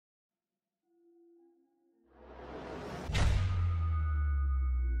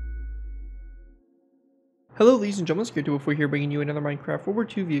Hello ladies and gentlemen, it's WW2 here bringing you another Minecraft World War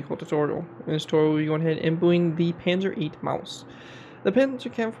II vehicle tutorial. In this tutorial we'll be going ahead and building the Panzer VIII Maus. The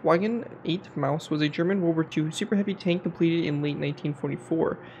Panzer VIII Maus was a German World War II super heavy tank completed in late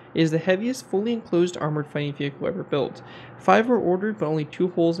 1944. It is the heaviest fully enclosed armored fighting vehicle ever built. 5 were ordered, but only 2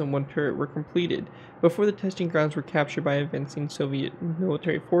 hulls and 1 turret were completed, before the testing grounds were captured by advancing Soviet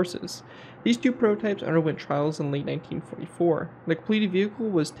military forces. These 2 prototypes underwent trials in late 1944. The completed vehicle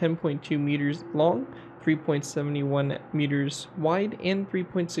was 10.2 meters long, 3.71 meters wide, and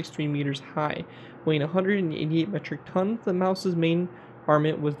 3.63 meters high. Weighing 188 metric tons, the Maus's main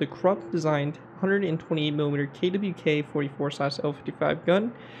armament was the Krupp-designed 128mm KWK 44/L55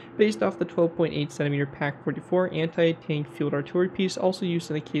 gun, based off the 12.8cm PaK-44 anti-tank field artillery piece also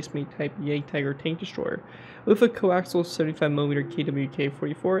used in the casemate type Jagdtiger tank destroyer, with a coaxial 75mm KWK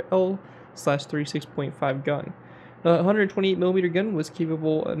 44L/36.5 gun. The 128mm gun was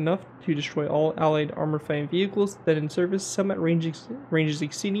capable enough to destroy all Allied armored fighting vehicles that in service, some at ranges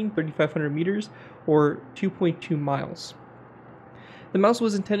exceeding 3,500 meters or 2.2 miles. The Maus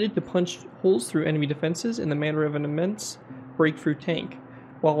was intended to punch holes through enemy defenses in the manner of an immense breakthrough tank,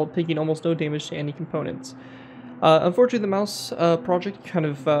 while taking almost no damage to any components. Unfortunately, the Maus project kind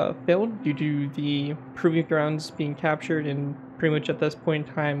of failed due to the proving grounds being captured, and pretty much at this point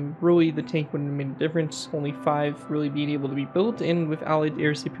in time, really the tank wouldn't have made a difference, only 5 really being able to be built, and with Allied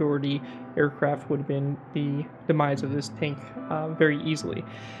air superiority, aircraft would have been the demise of this tank very easily.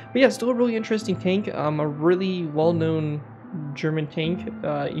 But yeah, still a really interesting tank, a really well-known German tank,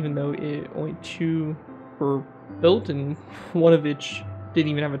 even though only 2 were built, and one of which didn't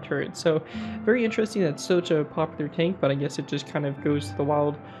even have a turret. So very interesting that it's such a popular tank, but I guess it just kind of goes to the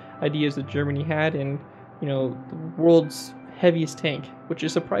wild ideas that Germany had, and you know, the world's heaviest tank, which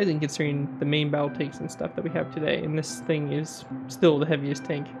is surprising considering the main battle tanks and stuff that we have today, and this thing is still the heaviest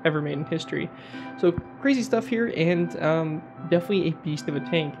tank ever made in history. So crazy stuff here, and definitely a beast of a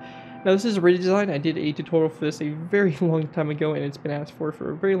tank. Now this is a redesign. I did a tutorial for this a very long time ago, and it's been asked for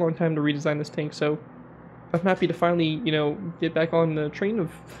a very long time to redesign this tank, so I'm happy to finally, get back on the train of,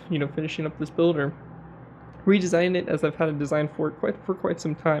 finishing up this build or redesigning it, as I've had a design for it for quite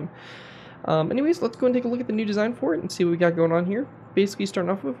some time. Anyways, let's go and take a look at the new design for it and see what we got going on here. Basically, starting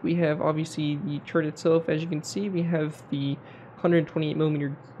off with, we have obviously the turret itself. As you can see, we have the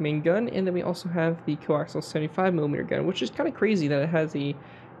 128mm main gun, and then we also have the coaxial 75mm gun, which is kind of crazy that it has a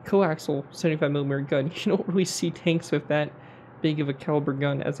coaxial 75mm gun. You don't really see tanks with that big of a caliber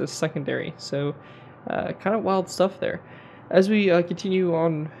gun as a secondary, so kind of wild stuff there. As we continue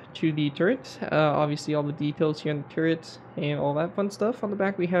on to the turret, obviously all the details here on the turret and all that fun stuff. On the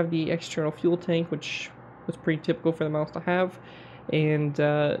back we have the external fuel tank, which was pretty typical for the Maus to have, and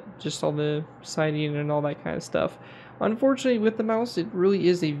just all the siding and all that kind of stuff. Unfortunately, with the Maus, it really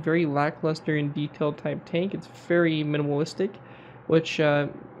is a very lackluster and detailed type tank. It's very minimalistic, which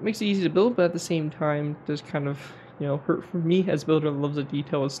makes it easy to build, but at the same time does kind of hurt for me as a builder that loves the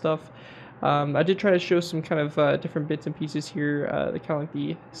detail of stuff. I did try to show some kind of different bits and pieces here, the kind of like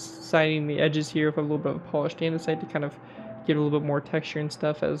the siding, the edges here with a little bit of polished andesite to kind of get a little bit more texture and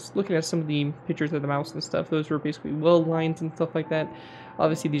stuff. As looking at some of the pictures of the Maus and stuff, those were basically weld lines and stuff like that.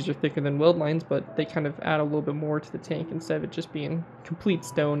 Obviously these are thicker than weld lines, but they kind of add a little bit more to the tank instead of it just being complete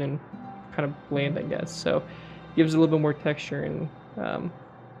stone and kind of bland, I guess. So it gives it a little bit more texture and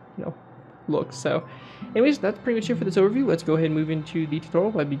look. So anyways, that's pretty much it for this overview. Let's go ahead and move into the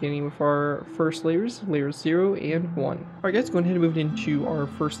tutorial by beginning with our first layers 0 and 1. Alright guys, going ahead and move into our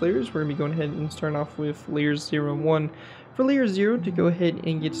first layers. We're going to be going ahead and starting off with layers 0 and 1. For layer 0, to go ahead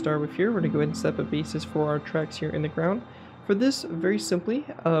and get started with here, we're going to go ahead and set up a basis for our tracks here in the ground. For this, very simply,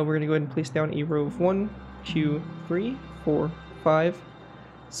 we're going to go ahead and place down a row of 1, 2, 3, 4, 5,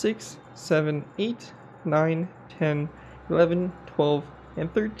 6, 7, 8, 9, 10, 11, 12,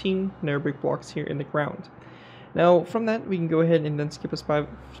 and 13 nether brick blocks here in the ground. Now from that we can go ahead and then skip a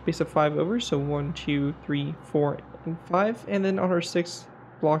space of 5 over, so 1, 2, 3, 4, and 5, and then on our 6th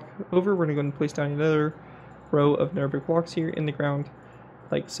block over we're going to go ahead and place down another row of nether brick blocks here in the ground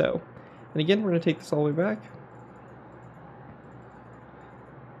like so. And again we're going to take this all the way back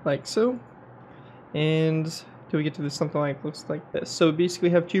like so, and till we get to this something like looks like this. So basically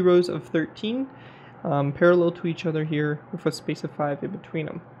we have 2 rows of 13 parallel to each other here with a space of 5 in between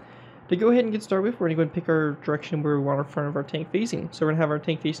them. To go ahead and get started with, we're going to go and pick our direction where we want our front of our tank facing. So we're going to have our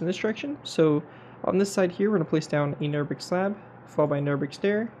tank facing this direction. So on this side here, we're going to place down a nether brick slab, followed by a nether brick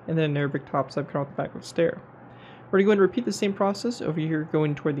stair, and then a nether brick top slab coming off the back of the stair. We're going to go and repeat the same process over here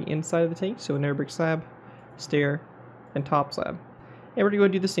going toward the inside of the tank. So a nether brick slab, stair, and top slab. And we're going to go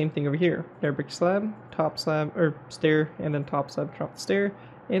and do the same thing over here. Nether brick slab, top slab, or stair, and then top slab coming off the stair,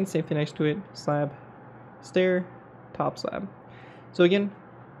 and same thing next to it, slab, stair, top slab. So again,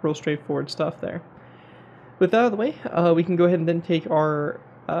 real straightforward stuff there. With that out of the way, we can go ahead and then take our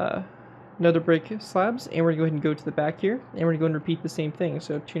nether brick slabs, and we're going to go ahead and go to the back here, and we're going to go and repeat the same thing.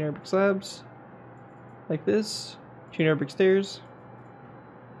 So 2 nether brick slabs, like this, 2 nether brick stairs,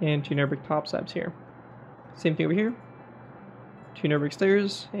 and 2 nether brick top slabs here. Same thing over here, 2 nether brick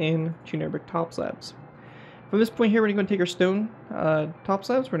stairs, and 2 nether brick top slabs. From this point here, we're going to take our stone top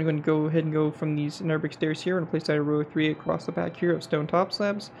slabs. We're going to go ahead and go from these nether brick stairs here, and place down a row of 3 across the back here of stone top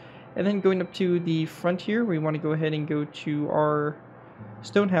slabs. And then going up to the front here, we want to go ahead and go to our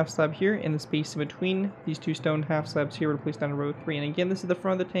stone half slab here, and the space in between these 2 stone half slabs here, we're going to place down a row of 3. And again, this is the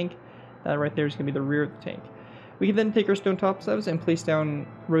front of the tank. That right there is going to be the rear of the tank. We can then take our stone top slabs and place down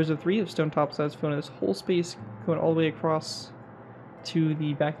rows of 3 of stone top slabs, filling this whole space, going all the way across to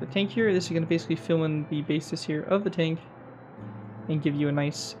the back of the tank here. This is going to basically fill in the basis here of the tank and give you a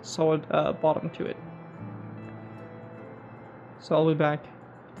nice solid bottom to it. So all the way back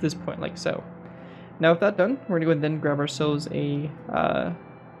to this point, like so. Now with that done, we're going to go ahead and then grab ourselves a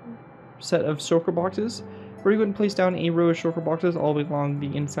set of shulker boxes. We're going to go ahead and place down a row of shulker boxes all the way along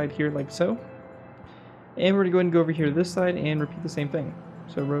the inside here, like so. And we're going to go ahead and go over here to this side and repeat the same thing.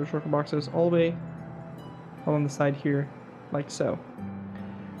 So row of shulker boxes all the way along the side here, like so.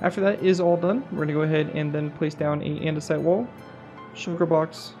 After that is all done, we're going to go ahead and then place down a andesite wall, shulker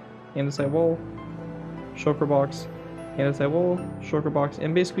box, andesite wall, shulker box, andesite wall, shulker box,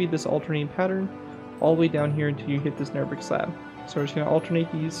 and basically this alternating pattern all the way down here until you hit this nether brick slab. So we're just going to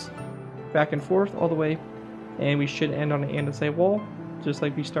alternate these back and forth all the way, and we should end on an andesite wall, just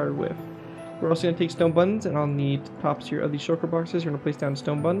like we started with. We're also going to take stone buttons, and on the tops here of these shulker boxes, we're going to place down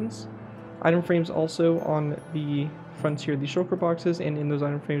stone buttons. Item frames also on the fronts here of these shulker boxes, and in those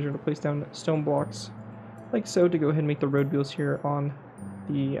item frames, we're going to place down stone blocks, like so, to go ahead and make the road wheels here on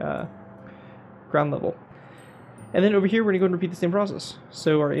the ground level. And then over here, we're going to go and repeat the same process.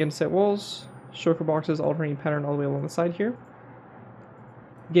 So our andesite walls, shulker boxes, alternating pattern all the way along the side here.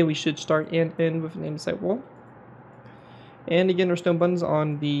 Again, we should start and end with an andesite wall. And again, our stone buttons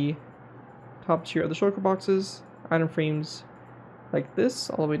on the tops here of the shulker boxes, item frames like this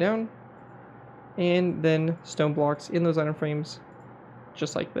all the way down, and then stone blocks in those item frames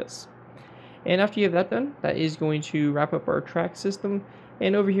just like this. And after you have that done, that is going to wrap up our track system.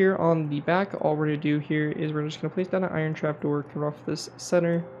 And over here on the back, all we're going to do here is we're just going to place down an iron trapdoor, cut off this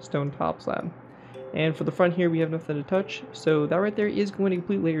center stone top slab. And for the front here, we have nothing to touch, so that right there is going to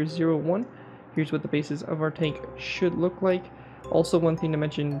complete layer 01. Here's what the bases of our tank should look like. Also, one thing to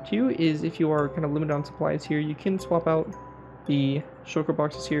mention too is if you are kind of limited on supplies here, you can swap out the shulker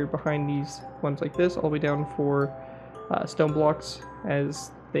boxes here behind these ones like this all the way down for stone blocks,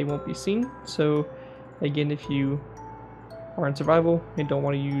 as they won't be seen. So again, if you are in survival and don't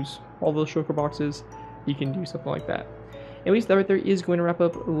want to use all those shulker boxes, you can do something like that. Anyways, that right there is going to wrap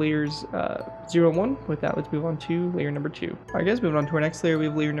up layers 01. With that, let's move on to layer number 2. Alright guys, moving on to our next layer, we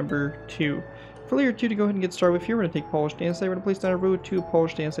have layer number 2. For layer 2, to go ahead and get started with here, we're going to take polished andesite. We're going to place down a row of 2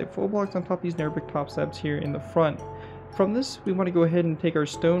 polished andesite full blocks on top of these nether brick top slabs here in the front. From this, we want to go ahead and take our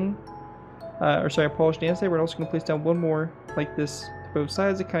polished andesite. We're also going to place down one more like this to both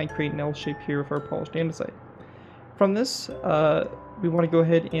sides to kind of create an L shape here with our polished andesite. From this, we want to go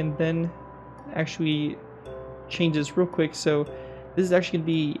ahead and then actually change this real quick. So this is actually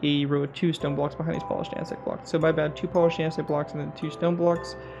going to be a row of 2 stone blocks behind these polished andesite blocks. So my bad, 2 polished andesite blocks and then 2 stone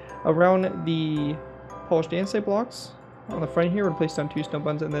blocks. Around the polished andesite blocks on the front here, we're going to place down 2 stone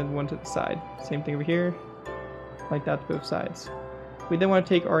buttons and then 1 to the side. Same thing over here, like that to both sides. We then want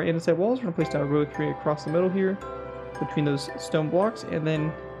to take our andesite walls. We're going to place down a row of 3 across the middle here between those stone blocks, and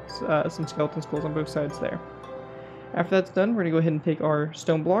then some skeleton skulls on both sides there. After that's done, we're going to go ahead and take our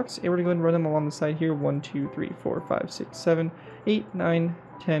stone blocks, and we're going to go ahead and run them along the side here. 1, 2, 3, 4, 5, 6, 7, 8, 9,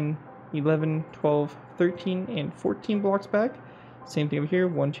 10, 11, 12, 13, and 14 blocks back. Same thing over here.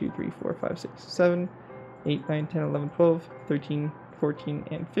 1, 2, 3, 4, 5, 6, 7, 8, 9, 10, 11, 12, 13, 14,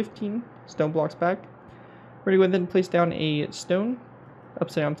 and 15 stone blocks back. We're going to go ahead and place down a stone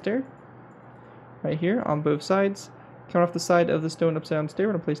upside down stair right here on both sides. Count off the side of the stone upside down stair.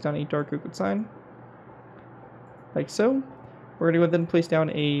 We're going to place down a dark oak wood sign, like so. We're going to go ahead and place down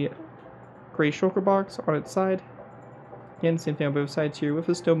a gray shulker box on its side. Again, same thing on both sides here with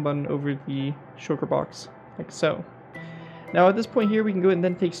a stone button over the shulker box, like so. Now at this point here, we can go ahead and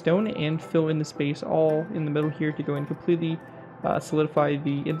then take stone and fill in the space all in the middle here to go and completely solidify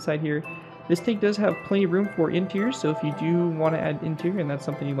the inside here. This tank does have plenty of room for interior, so if you do want to add interior and that's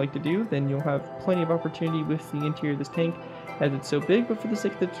something you'd like to do, then you'll have plenty of opportunity with the interior of this tank as it's so big. But for the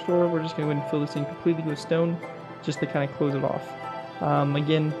sake of the tutorial, we're just going to go ahead and fill this in completely with stone just to kind of close it off.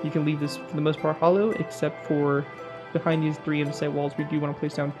 Again, you can leave this for the most part hollow, except for behind these 3 inset walls, we do want to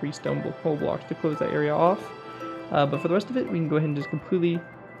place down 3 stone pole blocks to close that area off. But for the rest of it, we can go ahead and just completely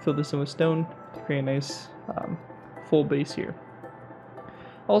fill this in with stone to create a nice full base here.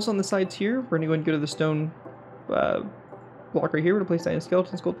 Also on the sides here, we're going to go and go to the stone block right here. We're going to place down a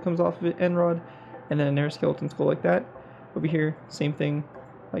skeleton skull that comes off of it, end rod, and then another skeleton skull like that. Over here, same thing,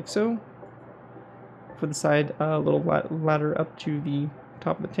 like so. For the side, a little ladder up to the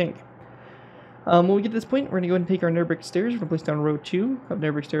top of the tank. When we get to this point, we're going to go ahead and take our nether brick stairs. We're going to place down row 2 of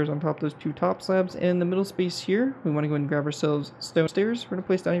nether brick stairs on top of those 2 top slabs. And in the middle space here, we want to go ahead and grab ourselves stone stairs. We're going to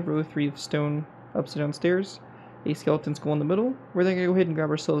place down a row 3 of stone upside down stairs, a skeleton skull in the middle. We're then going to go ahead and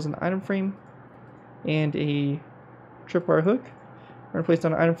grab ourselves an item frame and a tripwire hook. We're going to place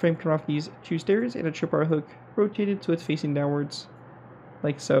down an item frame coming off these 2 stairs and a tripwire hook rotated so it's facing downwards,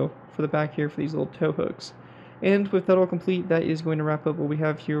 like so, for the back here for these little toe hooks. And with that all complete, that is going to wrap up what we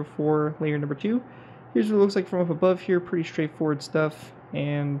have here for layer number 2. Here's what it looks like from up above here. Pretty straightforward stuff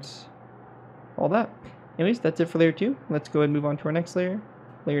and all that. Anyways, that's it for layer 2. Let's go ahead and move on to our next layer,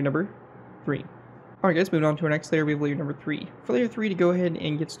 layer number 3. Alright guys, moving on to our next layer, we have layer number 3. For layer 3, to go ahead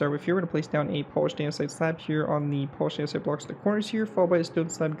and get started with here, we're going to place down a polished andesite slab here on the polished andesite blocks in the corners here, followed by a stone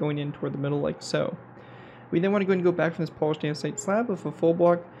slab going in toward the middle like so. We then want to go and go back from this polished andesite slab with a full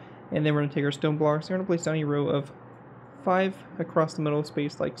block, and then we're going to take our stone blocks, and we're going to place down a row of 5 across the middle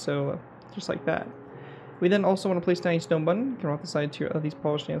space like so, just like that. We then also want to place down a stone button, come off the sides here of these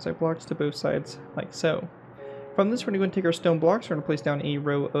polished andesite blocks to both sides like so. From this, we're going to go and take our stone blocks, we're going to place down a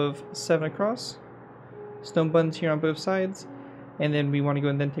row of 7 across, stone buttons here on both sides, and then we want to go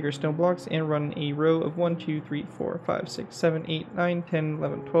and then take our stone blocks and run a row of 1, 2, 3, 4, 5, 6, 7, 8, 9, 10,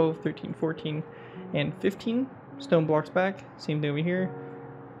 11, 12, 13, 14, and 15 stone blocks back. Same thing over here.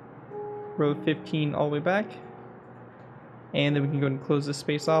 Row 15 all the way back. And then we can go and close this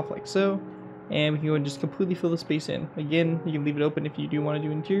space off like so. And we can go and just completely fill the space in. Again, you can leave it open if you do want to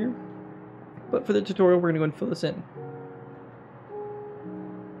do interior. But for the tutorial, we're going to go and fill this in.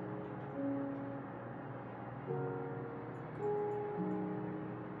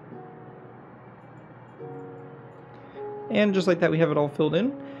 And just like that, we have it all filled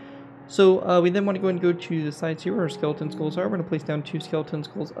in. So we then want to go and go to the sides here where our skeleton skulls are. We're going to place down 2 skeleton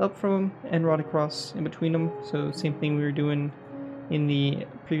skulls up from them and rod across in between them. So same thing we were doing in the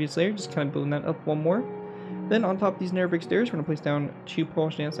previous layer, just kind of building that up one more. Then on top of these nether brick stairs, we're going to place down 2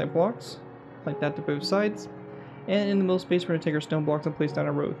 polished andesite blocks, like that to both sides. And in the middle space, we're going to take our stone blocks and place down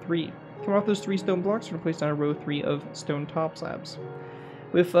a row 3. Coming off those 3 stone blocks, we're going to place down a row 3 of stone top slabs.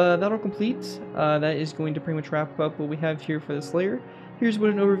 With that all complete, that is going to pretty much wrap up what we have here for this layer. Here's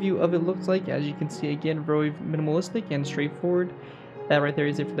what an overview of it looks like. As you can see, again, very minimalistic and straightforward. That right there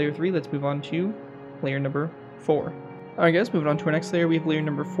is it for layer 3. Let's move on to layer number 4. Alright guys, moving on to our next layer, we have layer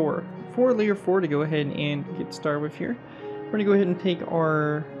number 4. For layer 4, to go ahead and get started with here, we're going to go ahead and take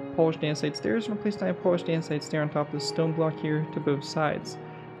our polished andesite stairs. We're going to place down a polished andesite stair on top of this stone block here to both sides.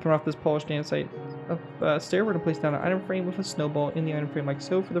 Coming off this polished andesite stair, we're going to place down an item frame with a snowball in the item frame like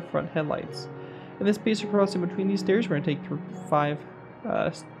so for the front headlights. In this space across in between these stairs, we're going to take 5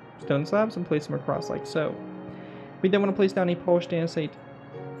 stone slabs and place them across like so. We then want to place down a polished andesite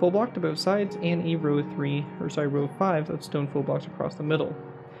full block to both sides and a row 5 of stone full blocks across the middle.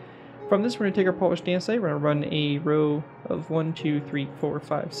 From this, we're going to take our polished andesite, we're going to run a row of 1, 2, 3, 4,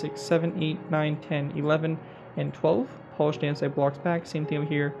 5, 6, 7, 8, 9, 10, 11, and 12 polished andesite blocks back. Same thing over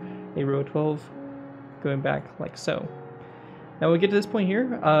here, a row of 12 going back like so. Now when we get to this point here,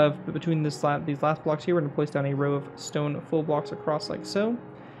 between these last blocks here, we're going to place down a row of stone full blocks across like so.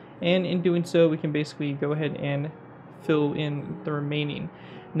 And in doing so, we can basically go ahead and fill in the remaining.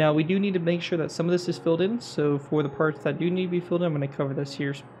 Now we do need to make sure that some of this is filled in, so for the parts that do need to be filled in, I'm going to cover this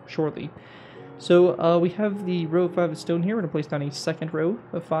here shortly. So we have the row of 5 of stone here. We're going to place down a second row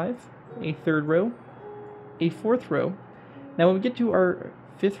of 5, a third row, a fourth row. Now when we get to our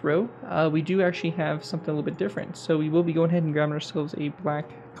 5th row, we do actually have something a little bit different. So we will be going ahead and grabbing ourselves a black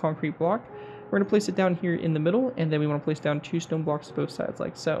concrete block. We're going to place it down here in the middle, and then we want to place down 2 stone blocks to both sides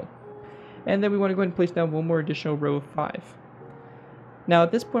like so. And then we want to go ahead and place down one more additional row of 5. Now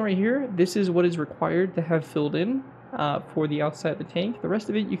at this point right here, this is what is required to have filled in for the outside of the tank. The rest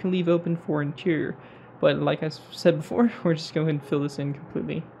of it you can leave open for interior. But like I said before, we're just going to go ahead and fill this in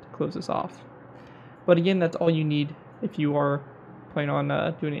completely to close this off. But again, that's all you need if you are planning on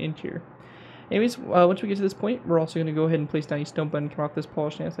doing an interior. Anyways, once we get to this point, we're also going to go ahead and place down a stone button, come off this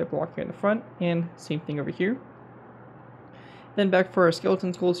polished andesite block here in the front, and same thing over here. Then back for our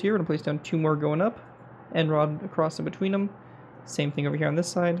skeleton skulls here, we're going to place down 2 more going up, and rod across in between them. Same thing over here on this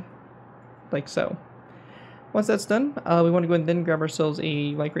side, like so. Once that's done, we want to go ahead and then grab ourselves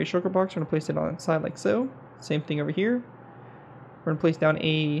a light gray shulker box. We're going to place it on its side like so. Same thing over here. We're going to place down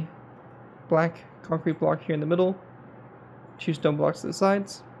a black concrete block here in the middle, 2 stone blocks to the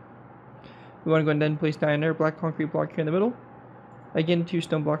sides. We want to go ahead and then place down another black concrete block here in the middle. Again, 2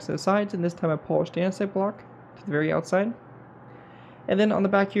 stone blocks to the sides, and this time a polished andesite block to the very outside. And then on the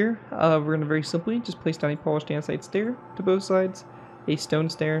back here, we're going to very simply just place down a polished andesite stair to both sides, a stone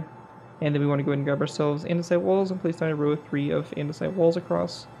stair, and then we want to go ahead and grab ourselves andesite walls and place down a row of 3 of andesite walls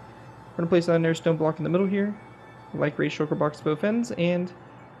across. We're going to place down another stone block in the middle here, a light gray shulker box to both ends, and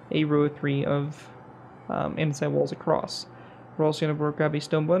a row of 3 of andesite walls across. We're also going to grab a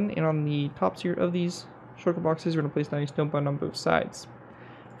stone button, and on the tops here of these shulker boxes, we're going to place down a stone button on both sides.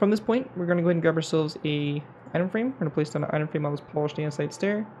 From this point, we're going to go ahead and grab ourselves a item frame. We're going to place down an item frame on this polished andesite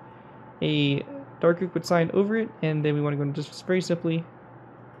stair, a dark oak wood sign over it, and then we want to go and just very simply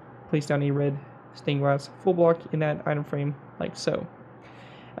place down a red stained glass full block in that item frame like so.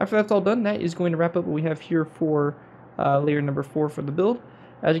 After that's all done, that is going to wrap up what we have here for layer number 4 for the build.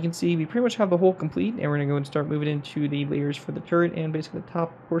 As you can see, we pretty much have the hull complete, and we're going to go and start moving into the layers for the turret and basically the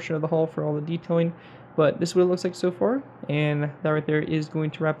top portion of the hull for all the detailing. But this is what it looks like so far, and that right there is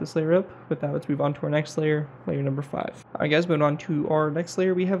going to wrap this layer up. With that, let's move on to our next layer, layer number 5. Alright guys, moving on to our next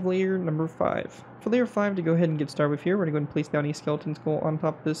layer, we have layer number 5. For layer 5, to go ahead and get started with here, we're going to go ahead and place down a skeleton skull on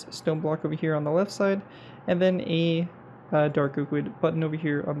top of this stone block over here on the left side, and then a dark oak wood button over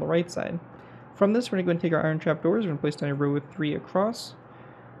here on the right side. From this, we're going to go and take our iron trap doors. We're going to place down a row of 3 across,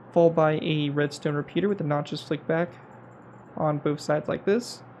 followed by a redstone repeater with the notches flicked back on both sides like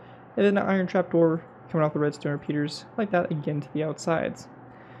this, and then an iron trap door coming off the redstone repeaters like that again to the outsides.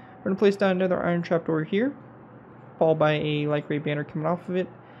 We're going to place down another iron trap door here, followed by a light gray banner coming off of it,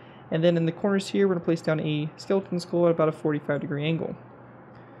 and then in the corners here we're going to place down a skeleton skull at about a 45-degree angle.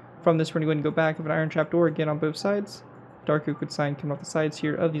 From this, we're going to go ahead and go back of an iron trap door again on both sides, dark oak wood sign coming off the sides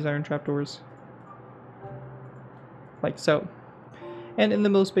here of these iron trap doors like so. And in the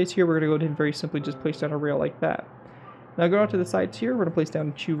middle space here, we're going to go ahead and very simply just place down a rail like that. Now go out to the sides here, we're going to place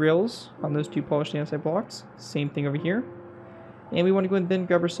down 2 rails on those 2 polished andesite blocks. Same thing over here. And we want to go ahead and then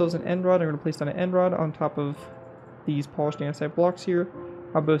grab ourselves an end rod. I'm going to place down an end rod on top of these polished andesite blocks here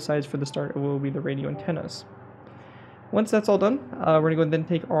on both sides for the start of what will be the radio antennas. Once that's all done, we're going to go ahead and then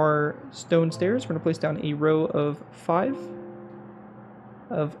take our stone stairs. We're going to place down a row of 5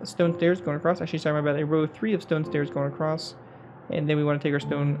 of stone stairs going across. Actually, sorry, my bad. A row of 3 of stone stairs going across. And then we want to take our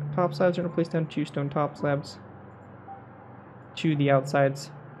stone top slabs. We're going to place down 2 stone top slabs to the outsides,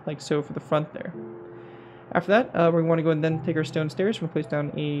 like so for the front there. After that, we want to go and then take our stone stairs. We're going to place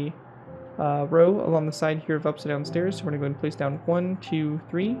down a row along the side here of upside down stairs. So we're going to go and place down 1, 2,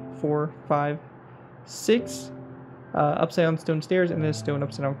 3, 4, 5, 6 upside down stone stairs, and then a stone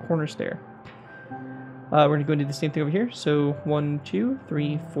upside down corner stair. We're going to go and do the same thing over here. So 1, 2,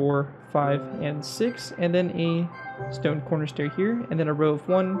 3, 4, 5, and 6, and then a stone corner stair here, and then a row of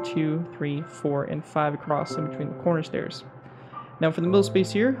 1, 2, 3, 4, and 5 across in between the corner stairs. Now for the middle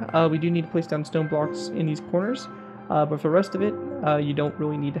space here, we do need to place down stone blocks in these corners, but for the rest of it, you don't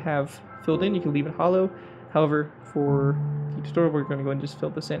really need to have filled in. You can leave it hollow. However, for the tutorial, we're going to go and just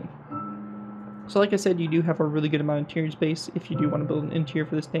fill this in. So like I said, you do have a really good amount of interior space if you do want to build an interior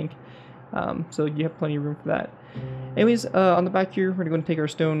for this tank. So you have plenty of room for that. Anyways, on the back here, we're going to take our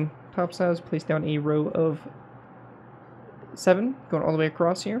stone top slabs, place down a row of 7 going all the way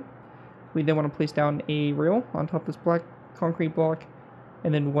across here. We then want to place down a rail on top of this black concrete block,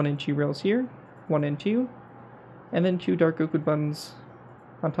 and then 1 and 2 rails here, 1 and 2, and then 2 dark oak wood buttons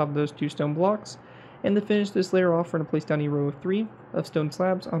on top of those 2 stone blocks. And to finish this layer off, we're going to place down a row of 3 of stone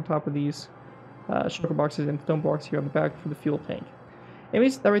slabs on top of these shulker boxes and stone blocks here on the back for the fuel tank.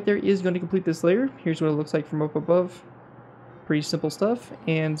 Anyways, that right there is going to complete this layer. Here's what it looks like from up above. Pretty simple stuff.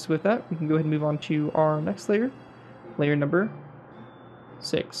 And so with that, we can go ahead and move on to our next layer, layer number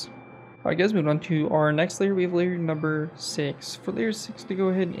 6. Alright guys, moving on to our next layer, we have layer number 6. For layer 6 to go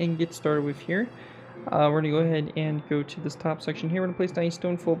ahead and get started with here, we're going to go ahead and go to this top section here. We're going to place down a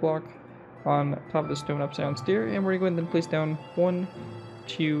stone full block on top of the stone upside down stair, and we're going to go ahead and place down 1,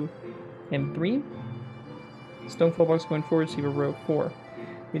 2, and 3 stone full blocks going forward, so you have a row of 4.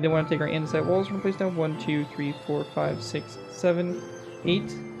 We then want to take our andesite walls. We're going to place down 1, 2, 3, 4, 5, 6, 7, 8,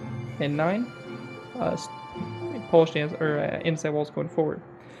 and 9 polished andesite walls going forward.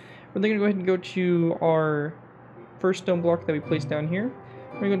 We're then going to go ahead and go to our first stone block that we placed down here.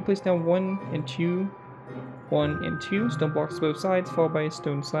 We're going to place down 1 and 2, 1 and 2 stone blocks to both sides, followed by a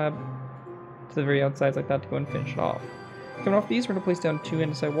stone slab to the very outsides like that to go and finish it off. Coming off these, we're going to place down 2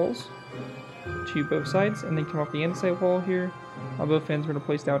 andesite walls, to both sides, and then come off the andesite wall here. On both ends, we're going to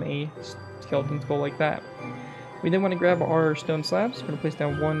place down a skeleton skull like that. We then want to grab our stone slabs. We're going to place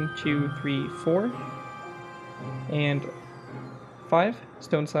down 1, 2, 3, 4, and 5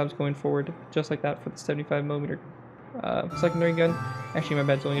 stone slabs going forward, just like that for the 75mm secondary gun. Actually, my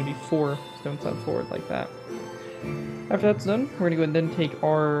bad, it's only going to be 4 stone slabs forward like that. After that's done, we're going to go ahead and then take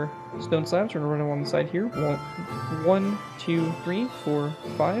our stone slabs. We're going to run them on the side here. 1, 2, 3, 4,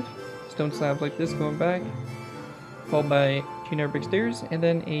 5 stone slabs like this going back, followed by 2 nether brick stairs, and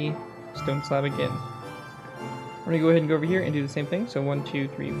then a stone slab again. We're going to go ahead and go over here and do the same thing. So 1, 2,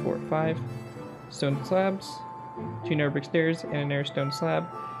 3, 4, 5 stone slabs, 2 nether brick stairs, and another stone slab.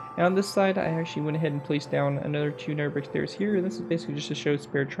 And on this side, I actually went ahead and placed down another 2 nether brick stairs here. This is basically just to show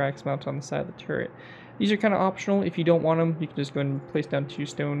spare tracks mounted on the side of the turret. These are kind of optional. If you don't want them, you can just go ahead and place down 2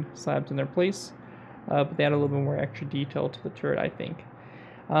 stone slabs in their place. But they add a little bit more extra detail to the turret, I think.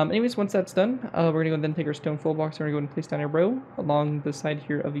 Anyways, once that's done, we're going to go and then take our stone full blocks and we're going to go and place down a row along the side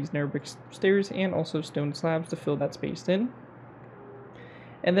here of these nether brick stairs and also stone slabs to fill that space in.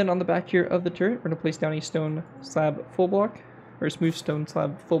 And then on the back here of the turret, we're going to place down a stone slab full block, or a smooth stone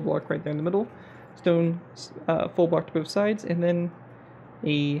slab full block right there in the middle, stone full block to both sides, and then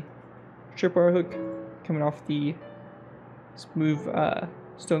a strip wire hook coming off the smooth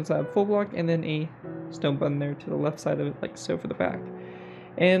stone slab full block, and then a stone button there to the left side of it, like so, for the back.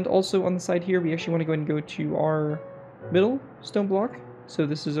 And also on the side here, we actually want to go ahead and go to our middle stone block. So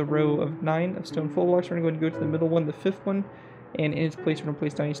this is a row of 9 of stone full blocks. We're going to go ahead and go to the middle one, the 5th one, and in its place we're going to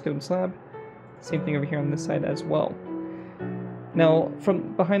place down a stone slab. Same thing over here on this side as well. Now,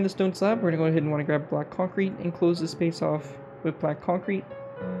 from behind the stone slab, we're going to go ahead and want to grab black concrete and close the space off with black concrete.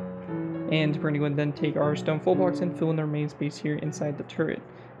 And we're going to go ahead and then take our stone full blocks and fill in the remaining space here inside the turret.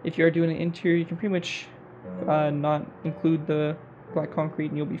 If you are doing an interior, you can pretty much not include the black concrete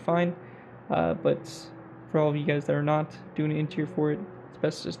and you'll be fine. But for all of you guys that are not doing an interior for it, it's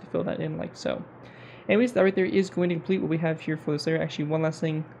best just to fill that in like so. Anyways, that right there is going to complete what we have here for this layer. Actually, one last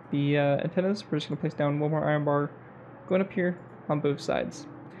thing, the antennas, we're just going to place down one more iron bar going up here on both sides.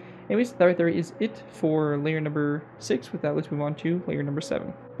 Anyways, that right there is it for layer number 6. With that, let's move on to layer number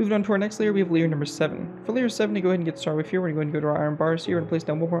 7. Moving on to our next layer, we have layer number 7. For layer 7, to go ahead and get started with here, we're going to go to our iron bars here and place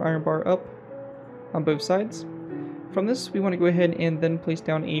down one more iron bar up on both sides. From this, we want to go ahead and then place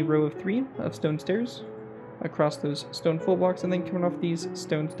down a row of 3 of stone stairs across those stone full blocks, and then coming off these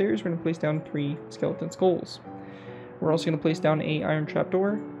stone stairs, we're going to place down 3 skeleton skulls. We're also going to place down a iron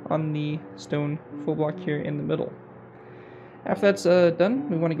trapdoor on the stone full block here in the middle. After that's done,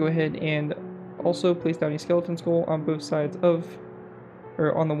 we want to go ahead and also place down a skeleton skull on both sides of,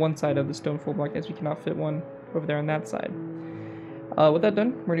 or on the one side of the stone full block, as we cannot fit one over there on that side. With that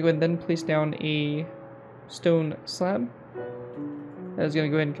done, we're going to go ahead and then place down a stone slab that is going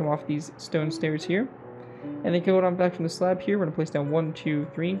to go ahead and come off these stone stairs here. And then going on back from the slab here, we're going to place down 1, 2,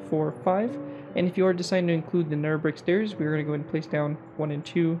 3, 4, 5. And if you are deciding to include the nether brick stairs, we're going to go ahead and place down 1 and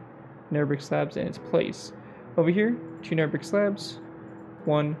 2 nether brick slabs in its place. Over here, 2 nether brick slabs,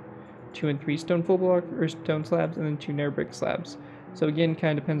 1, 2, and 3 stone full block, or stone slabs, and then 2 nether brick slabs. So again,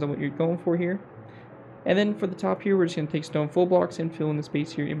 kind of depends on what you're going for here. And then for the top here, we're just going to take stone full blocks and fill in the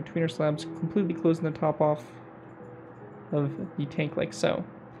space here in between our slabs, completely closing the top off of the tank like so.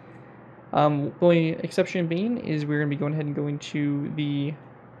 The only exception being is we're going to be going ahead and going to the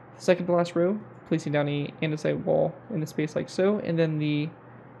second to last row, placing down a andesite wall in the space like so, and then the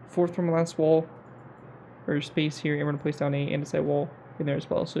 4th from the last wall, or space here, and we're going to place down a andesite wall in there as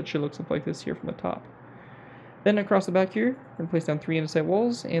well, so it should look something like this here from the top. Then across the back here, we're going to place down 3 andesite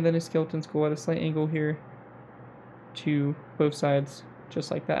walls, and then a skeleton skull at a slight angle here to both sides,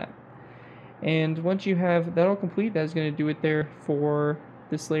 just like that. And once you have that all complete, that's going to do it there for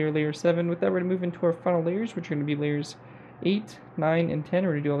this layer, layer 7. With that, we're going to move into our final layers, which are going to be layers 8, 9, and 10.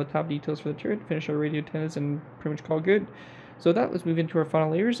 We're going to do all the top details for the turret, finish our radio antennas, and pretty much call good. So with that, let's move into our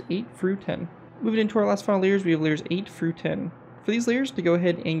final layers, 8 through 10. Moving into our last final layers, we have layers 8 through 10. For these layers, to go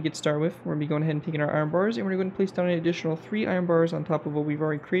ahead and get started with, we're going to be going ahead and taking our iron bars, and we're going to place down an additional 3 iron bars on top of what we've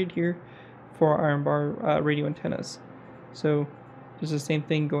already created here for our iron bar radio antennas. So just the same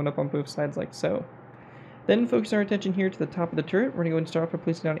thing going up on both sides like so. Then focus our attention here to the top of the turret. We're going to go and start off by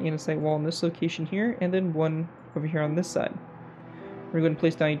placing down an andesite wall in this location here, and then one over here on this side. We're going to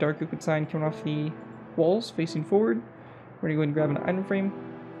place down a dark oak sign coming off the walls facing forward. We're going to go and grab an item frame,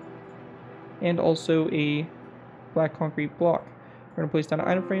 and also a black concrete block. We're going to place down an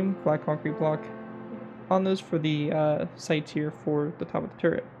item frame, black concrete block on those for the sights here for the top of the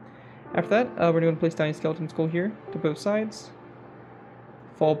turret. After that, we're going to place down a skeleton skull here to both sides,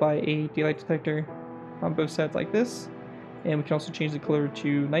 followed by a daylight detector on both sides like this, and we can also change the color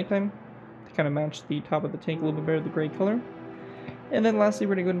to nighttime to to kind of match the top of the tank a little bit better, the gray color. And then lastly,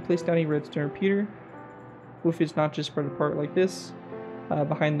 we're going to go ahead and place down a redstone repeater with its notches spread apart like this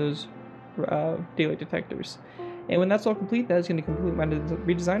behind those daylight detectors. And when that's all complete, that is going to complete my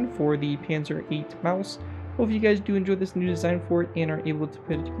redesign for the Panzer VIII mouse. Hope you guys do enjoy this new design for it and are able to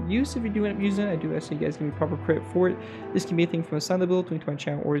put it to good use. If you do end up using it, I do ask you guys give me proper credit for it. This can be a thing from a side of the build, link to my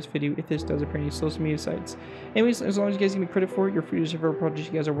channel or this video if this does appear on any social media sites. Anyways, as long as you guys give me credit for it, you're free to share whatever projects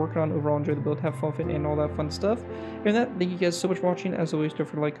you guys are working on. Overall, enjoy the build, have fun with it, and all that fun stuff. And with that, thank you guys so much for watching. As always, don't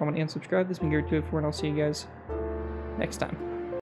forget to like, comment, and subscribe. This has been Garrett 284, and I'll see you guys next time.